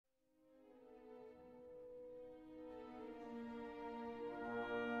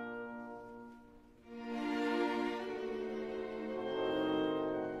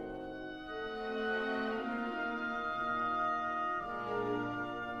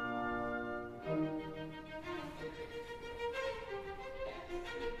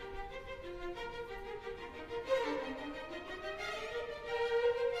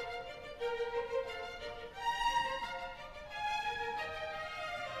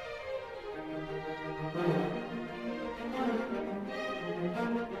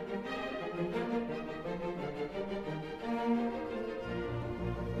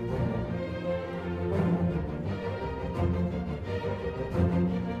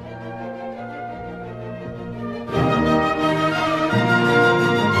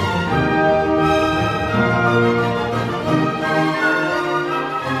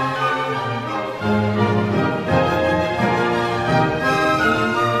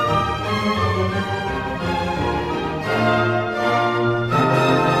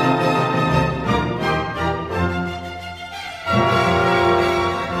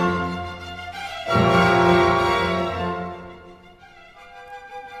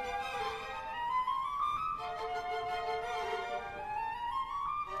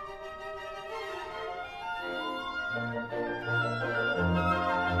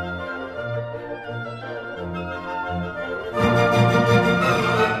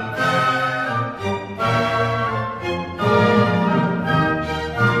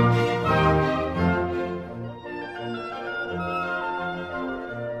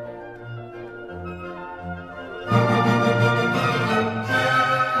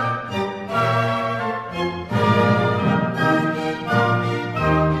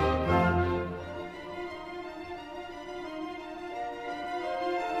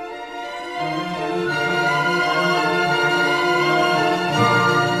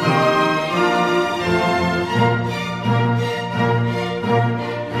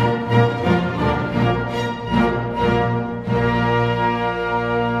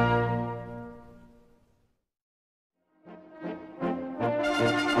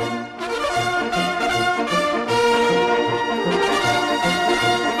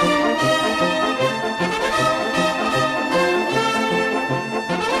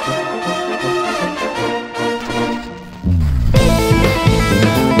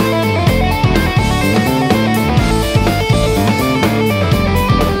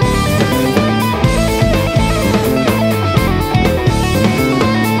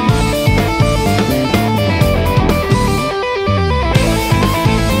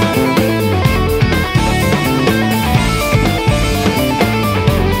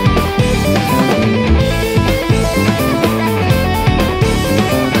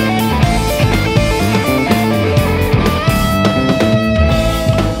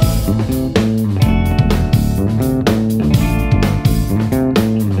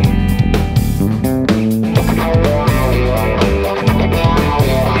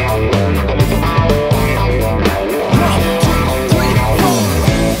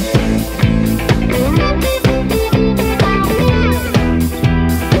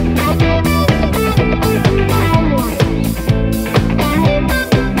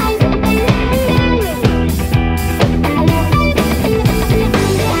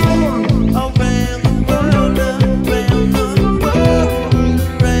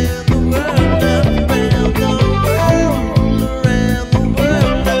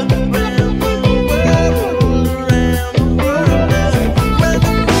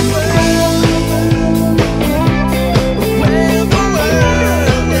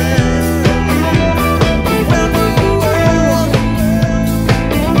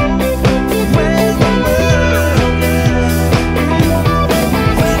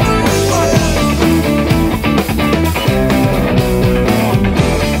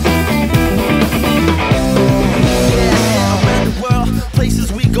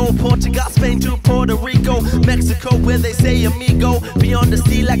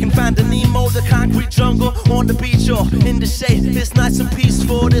sea like in Finding Nemo, the concrete jungle on the beach or in the shade. It's nice and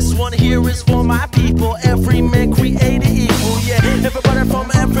peaceful. This one here is for my people. Every man created equal, yeah. Everybody from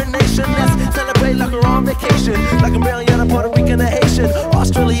every nation, let's celebrate like we're on vacation. Like American, Puerto Rican, or Haitian,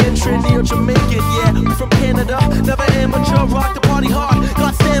 Australian, Trinity or Jamaican, yeah. We from Canada, never amateur, rock the party hard.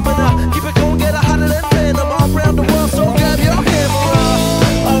 Got stamina, keep it going, get it hotter than pen. I'm all around the world, so grab your camera.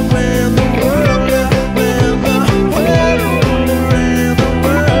 Around the world, yeah. Around the world, around the world, yeah. Around the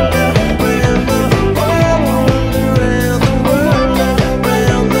world, around the world, yeah. Around the world,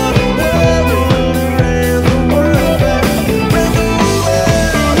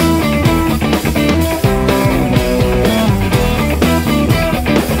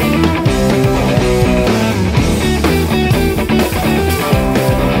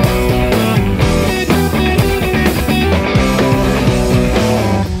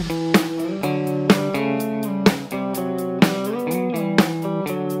 the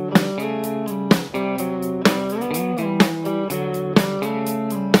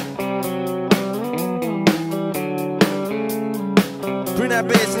bring that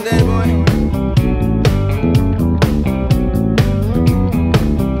bass in there, boy.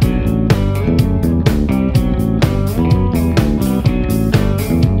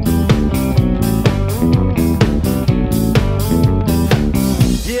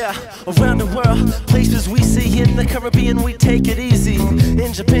 Yeah, around the world, places we see in the Caribbean, we take it easy.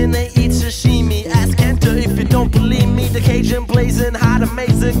 In Japan, they eat sashimi. Ask Kenta if you don't believe me. The Cajun blazing, hot,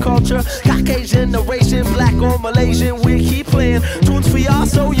 amazing culture. Caucasian, Eurasian, black or Malaysian, we keep playing tunes for y'all,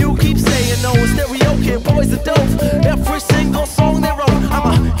 so you keep saying no. Stereo kid, boys are dope. Every single song they wrote.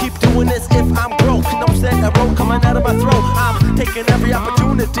 I'ma keep doing this if I'm broke. No set a rope coming out of my throat. I'm taking every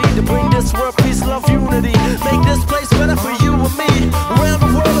opportunity to bring this world peace, love, unity. Make this place better for you and me. Around the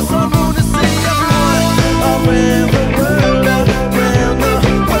world, it's all new to see. Everyone around the world, around the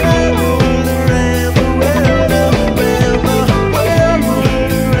world, around the world, around the world, around the world, around the world, around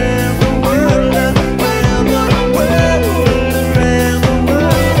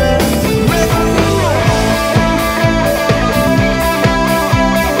the world.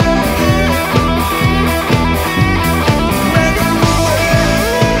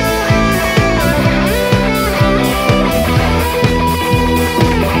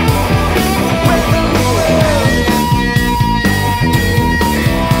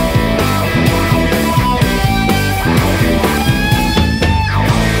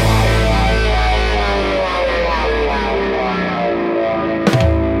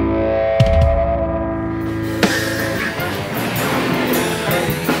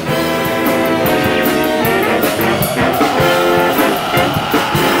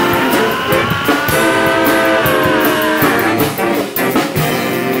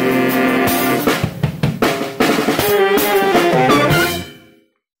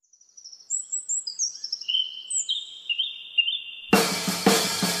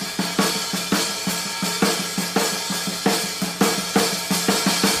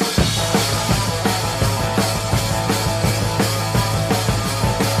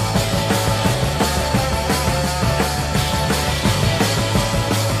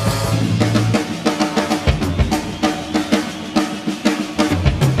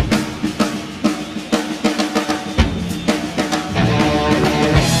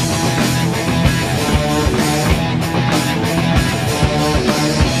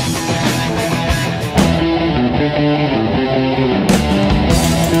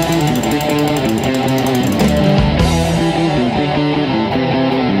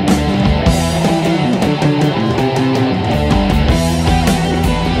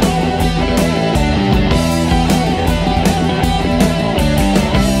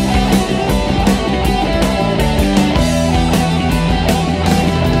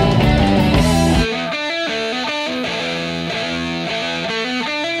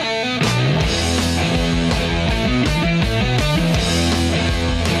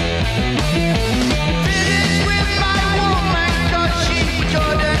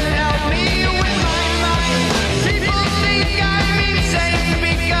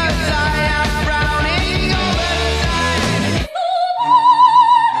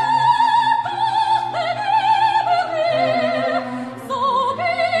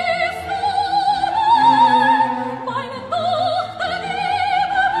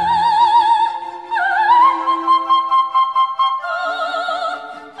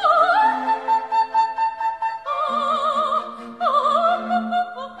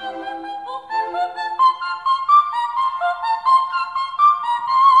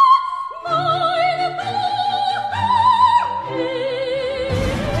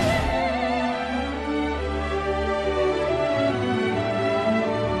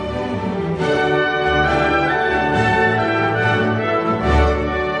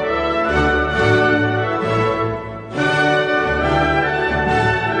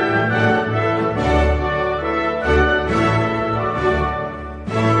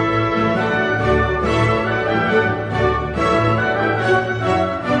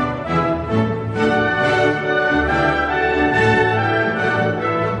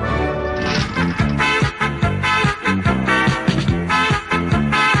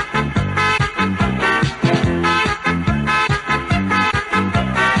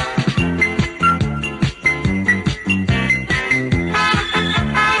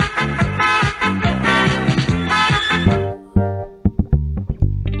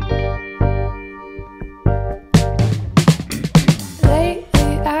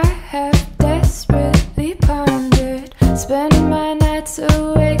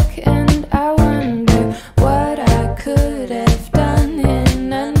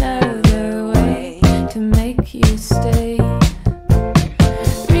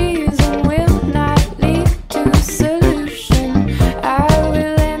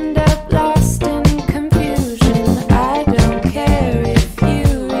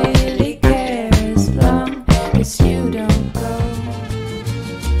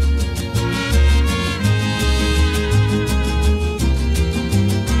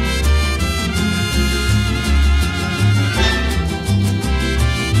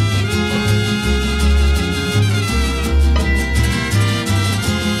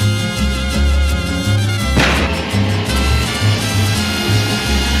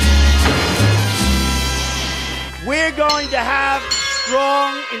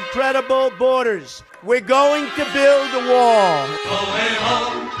 incredible borders. We're going to build a wall. Oh, hey,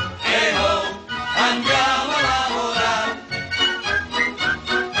 ho, hey, ho, andiamo a lavorare.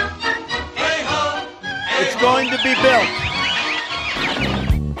 Hey, ho, hey, It's going to be built.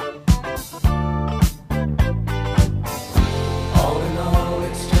 All in all,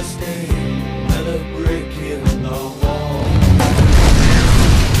 it's just another brick in the wall.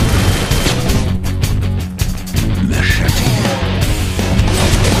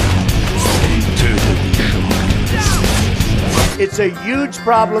 It's a huge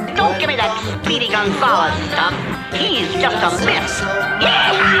problem. Don't give me that Speedy Gonzales stuff. He's just a myth.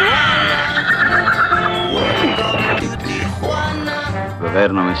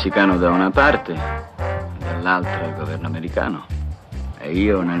 Governo messicano da una parte, dall'altra il governo americano e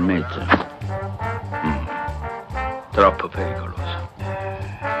io nel mezzo. Troppo pericoloso.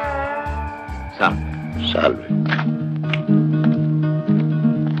 Salve. Salve.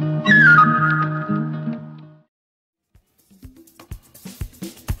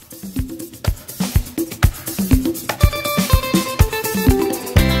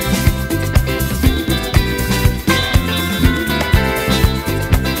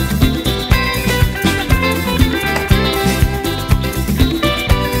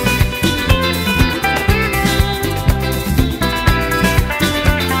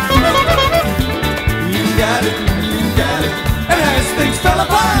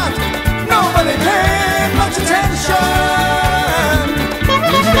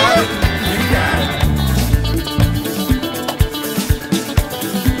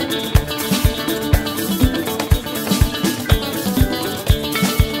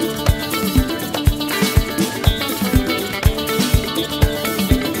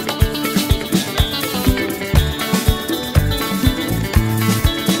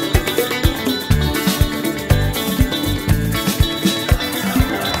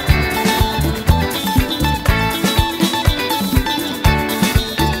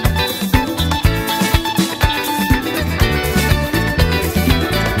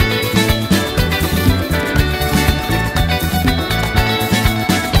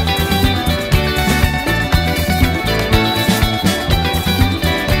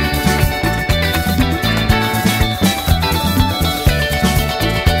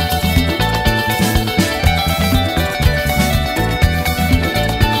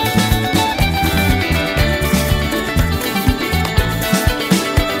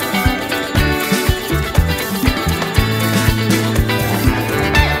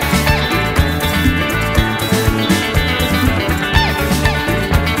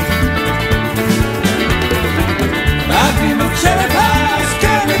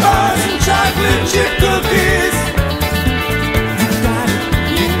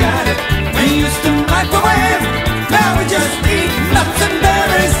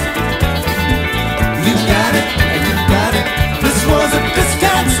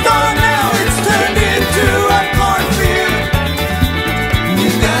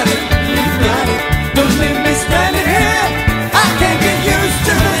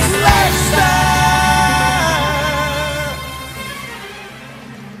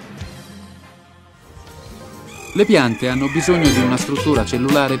 Le piante hanno bisogno di una struttura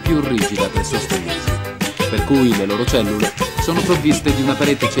cellulare più rigida per sostenersi, per cui le loro cellule sono provviste di una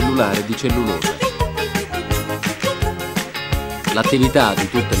parete cellulare di cellulosa. L'attività di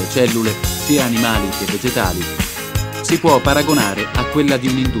tutte le cellule, sia animali che vegetali, si può paragonare a quella di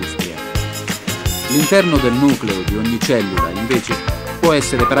un'industria. L'interno del nucleo di ogni cellula, invece, può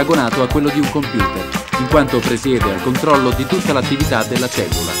essere paragonato a quello di un computer, in quanto presiede al controllo di tutta l'attività della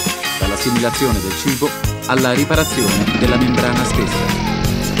cellula, dall'assimilazione del cibo alla riparazione della membrana stessa.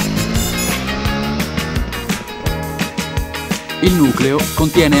 Il nucleo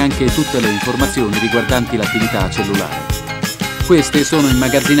contiene anche tutte le informazioni riguardanti l'attività cellulare. Queste sono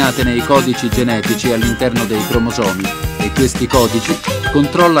immagazzinate nei codici genetici all'interno dei cromosomi e questi codici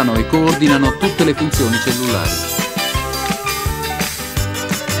controllano e coordinano tutte le funzioni cellulari.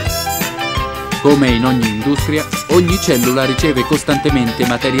 Come in ogni industria, ogni cellula riceve costantemente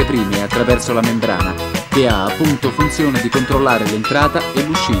materie prime attraverso la membrana, che ha appunto funzione di controllare l'entrata e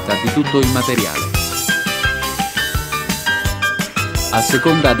l'uscita di tutto il materiale. A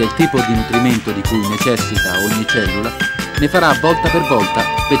seconda del tipo di nutrimento di cui necessita ogni cellula, ne farà volta per volta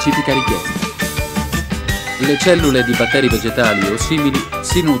specifica richiesta. Le cellule di batteri vegetali o simili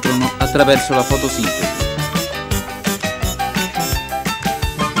si nutrono attraverso la fotosintesi.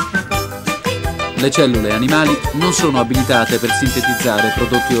 Le cellule animali non sono abilitate per sintetizzare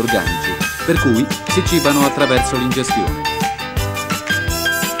prodotti organici, per cui si cibano attraverso l'ingestione.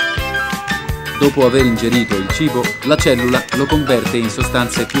 Dopo aver ingerito il cibo, la cellula lo converte in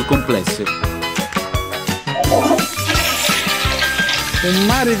sostanze più complesse. Un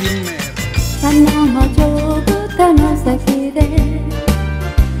mare di merda.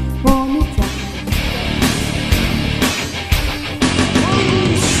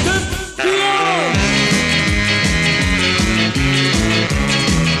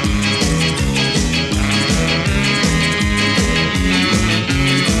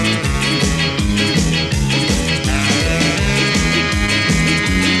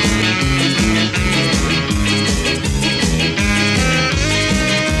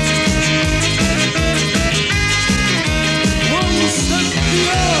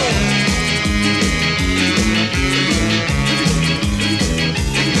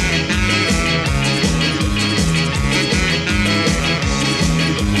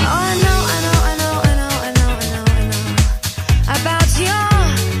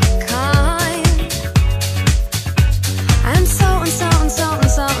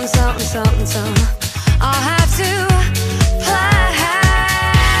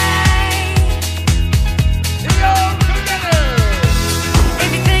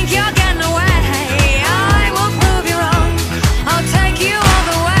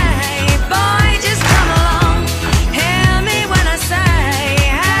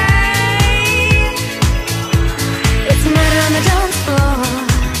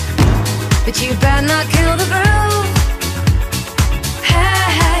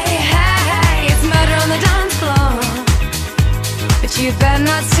 You better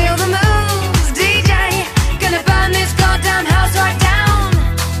not steal the moves, DJ. Gonna burn this goddamn house right down.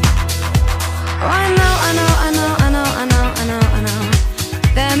 Oh, I know, I know, I know, I know, I know, I know, I know.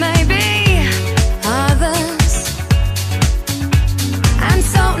 There may be others. And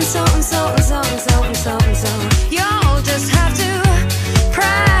so and so and so and so and so and so and so. You'll just have to pray.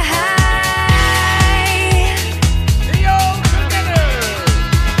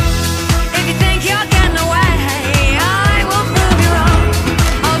 If you think you're getting away, I will prove you wrong.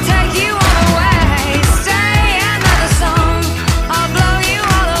 I'll take you all away. Stay another song. I'll blow you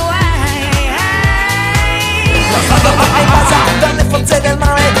all away. La strada è basata nelle forze del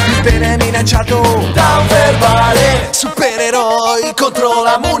male, il bene minacciato da un verbale. Supereroi contro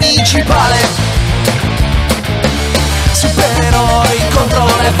la municipale. Supereroi contro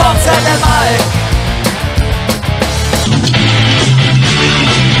le forze del male.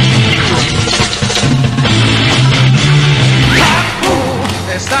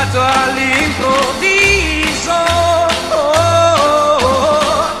 È stato all'improvviso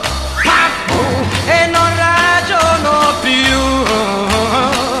e non ragiono più.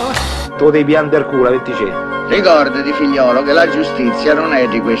 Tu devi piantare il culo, 26. Ricordati, figliolo, che la giustizia non è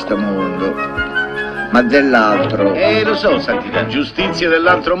di questo mondo, ma dell'altro. Lo so, santità, giustizia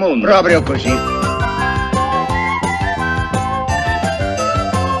dell'altro mondo. Proprio così.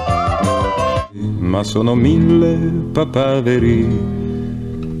 Ma sono 1000 papaveri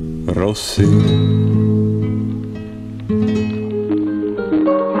rossi.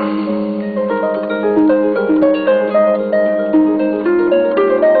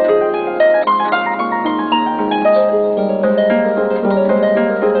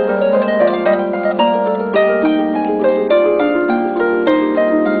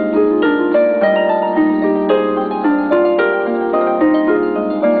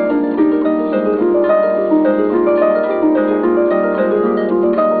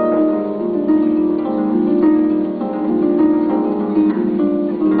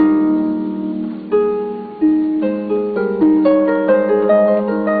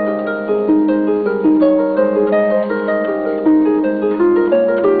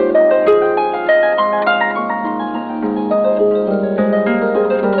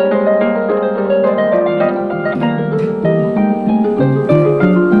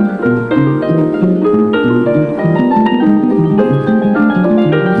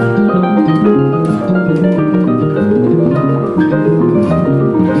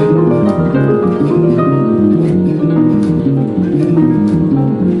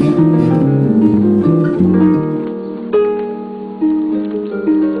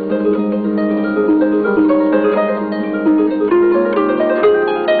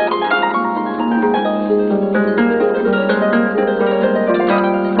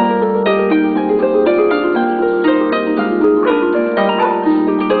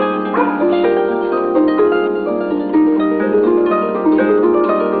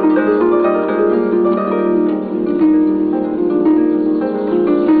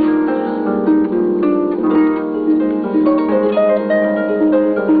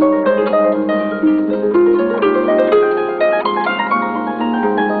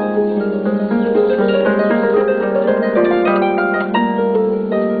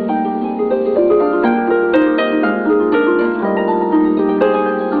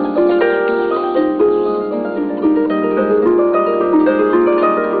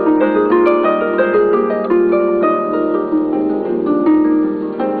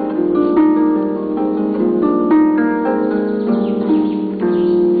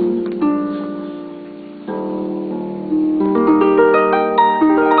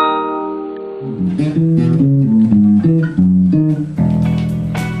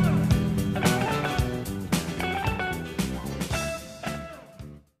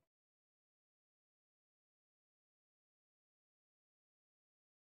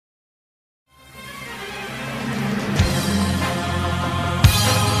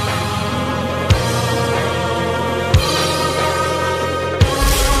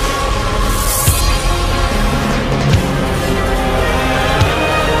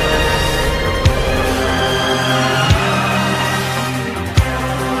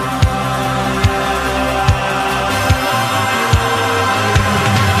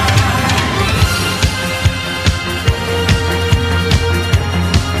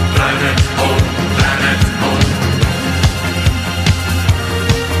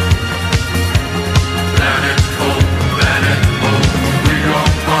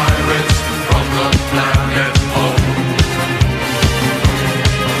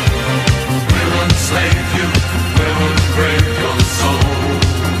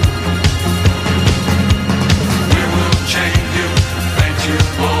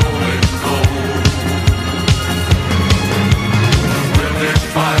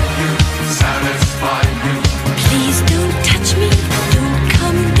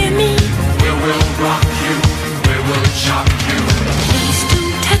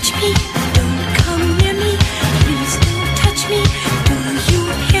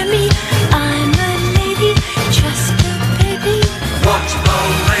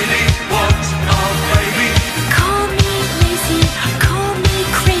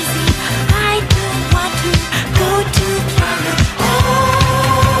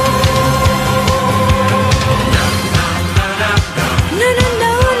 No, no,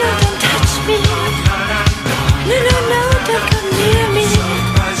 no, no, don't touch me. No, no, no, don't come near me.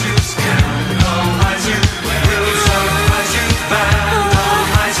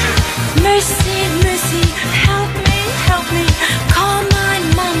 Mercy, mercy, help me, call my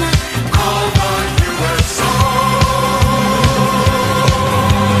mama. Call my USO.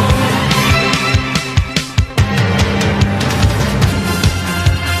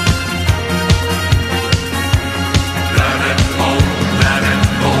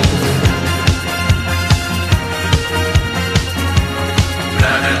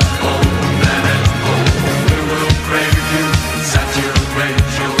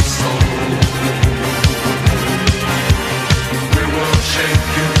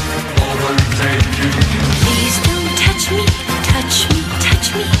 Please don't touch me, touch me, touch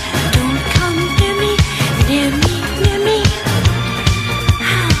me. Don't come near me, near me, near me.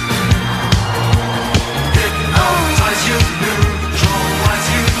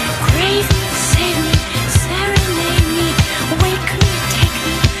 Grave me, save me, serenade me, wake me, take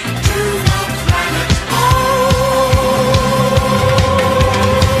me to the planet home.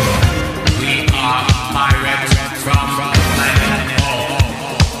 We are pirates from planet home.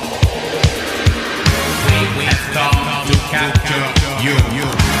 We have come to capture you.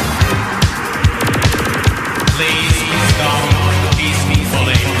 Please stop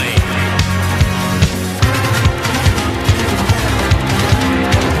peacefully.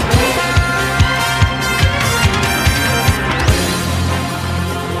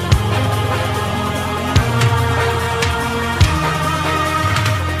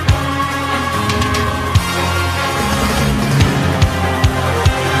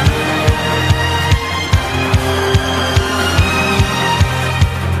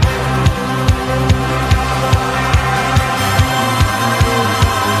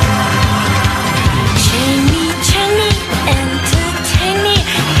 Chain me, entertain me,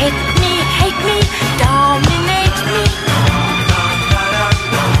 hit me, hate me, dominate me.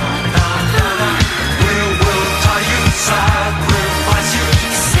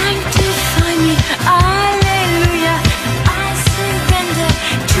 Sanctify me, hallelujah. I surrender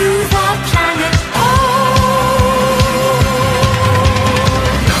to the planet.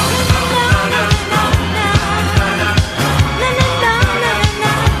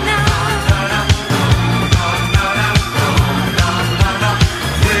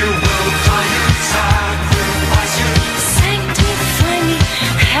 Sanctify me,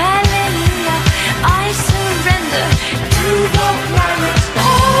 hallelujah. I surrender to the planet.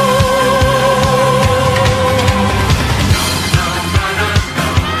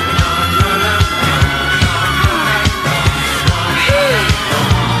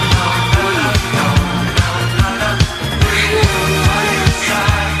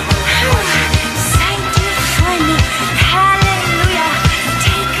 Sanctify me, hallelujah.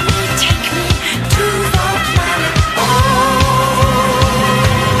 Take me to the planet.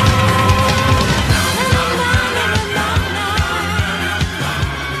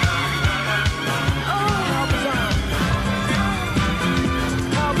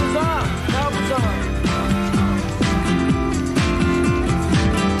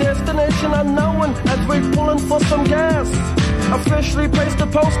 Destination unknown as we're pulling for some gas. Officially placed a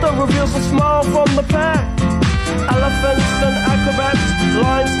poster reveals a smile from the pack. Elephants and acrobats,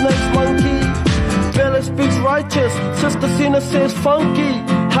 lion, snakes, monkey. Billy speaks righteous, Sister Cena says funky.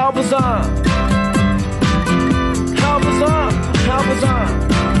 How bizarre! How bizarre! How bizarre!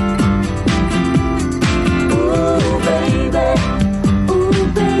 Ooh, baby.